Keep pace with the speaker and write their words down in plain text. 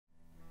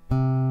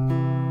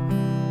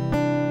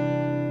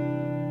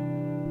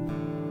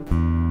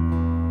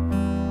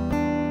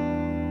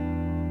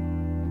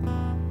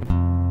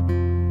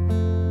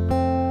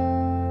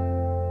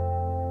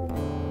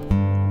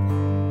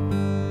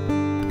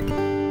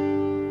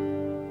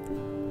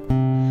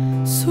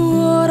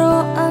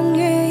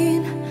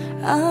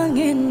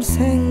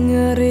sing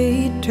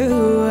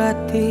ngeridu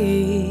hati,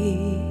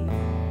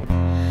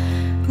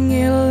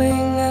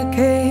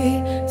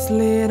 ngelingake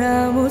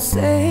sliramu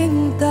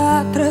sing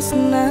tak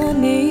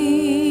tresnani.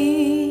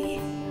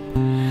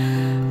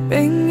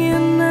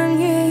 Pingin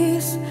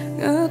nangis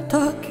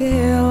ngetoke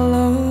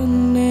eluh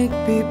neng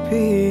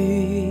pipi,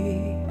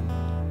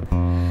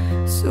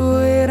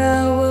 Suwe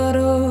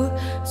weruh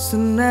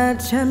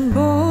senadyan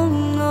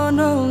mung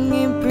ono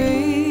ngimpi.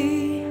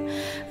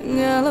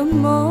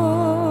 Ngalem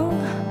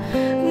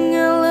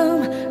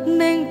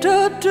ning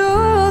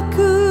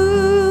dodoku,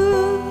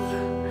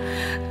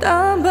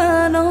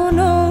 tambah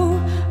nono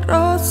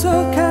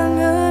rasa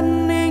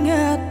kangen ning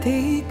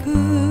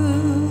hatiku.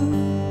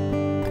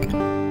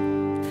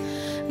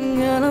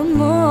 Ngalem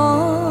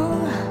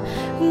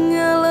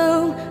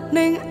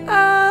ning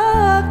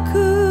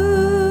aku,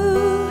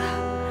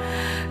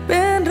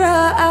 ben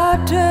ra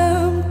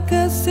adem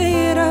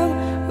kesiram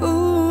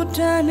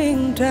udan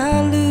ning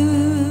dalu.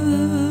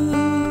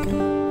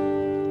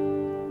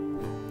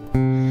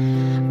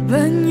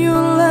 Banyu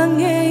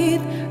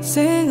langit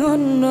sing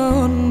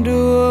ono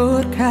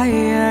dhuwur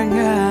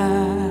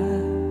kayangan,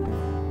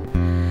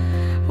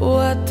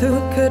 watu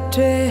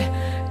gede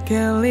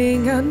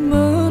kelingan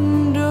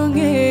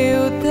mendungi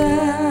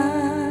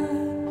udan.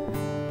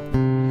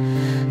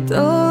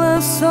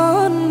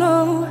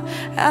 Telesono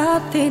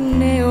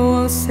atine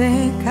wong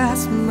sing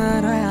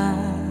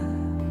kasmaran,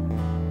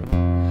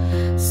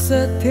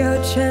 setya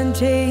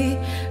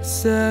janji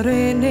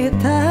serene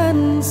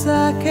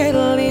tansah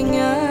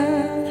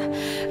kelingan.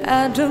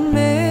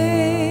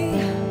 Ademe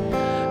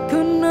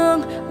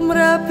gunung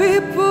merapi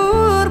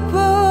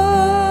purba,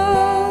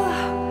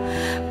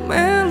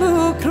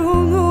 melu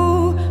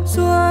krungu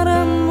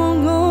suaramu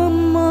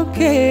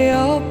ngomongke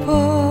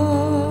apa.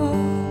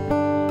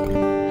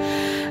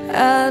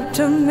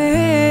 Ademe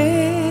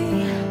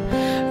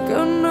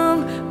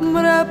gunung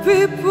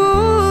merapi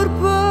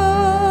purba,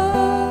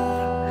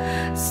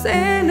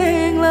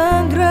 seneng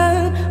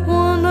langgrang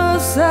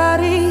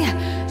Wonosari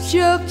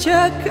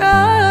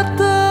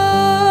Yogyakarta.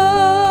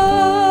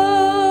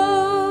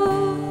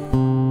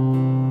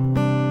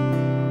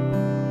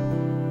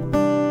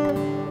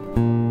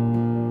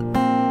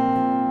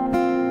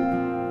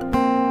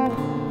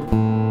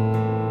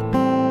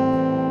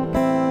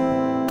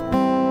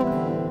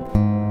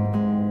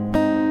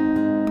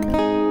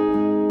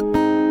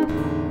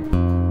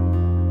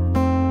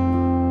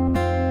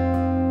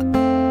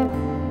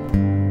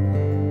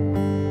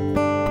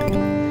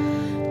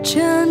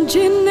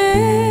 Janjine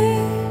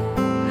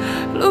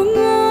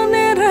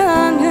lungone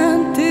ra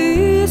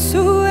nganti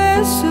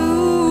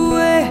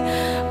suwe-suwe,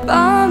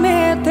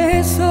 pamit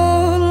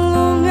esuk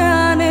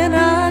lungane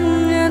ra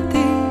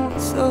nganti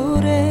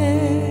sore.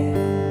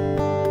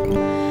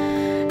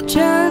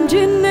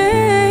 Janjine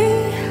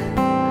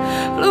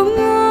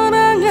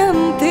lungone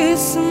nganti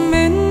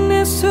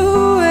semene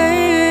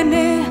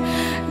suwene,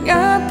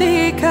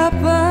 nganti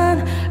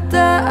kapan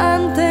tak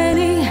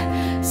anteni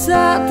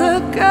sak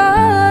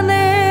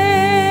tekane.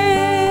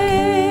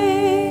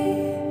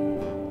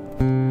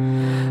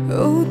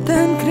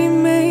 Udan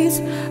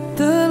krimis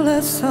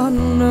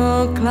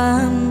telesono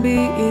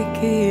klambi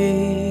iki,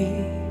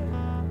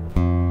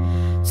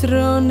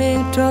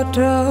 jroning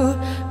dodo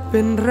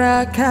ben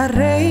ra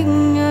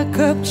garing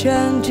ngekep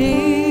janji.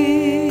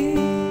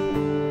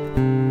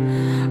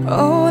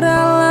 Ora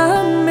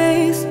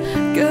lamis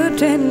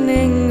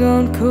gedene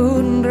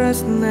nggonku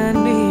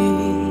tresnani,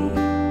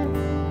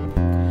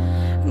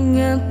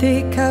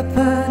 nganti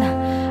kapan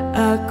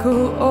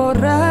aku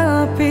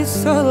ora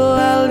bisa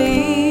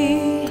lali.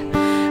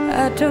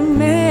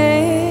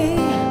 Ademe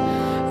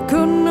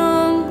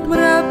gunung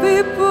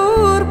merapi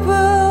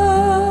purba,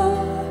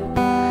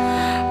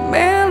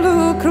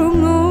 melu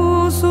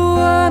krungu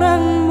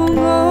suaramu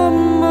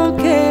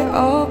ngomongke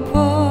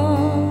apa.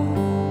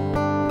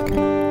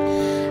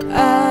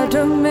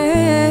 Ademe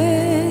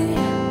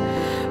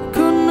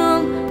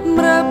gunung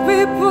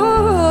merapi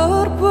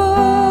purba,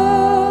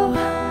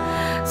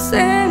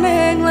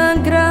 seneng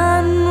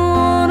langgrang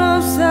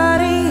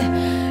Wonosari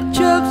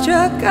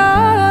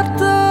Yogyakarta.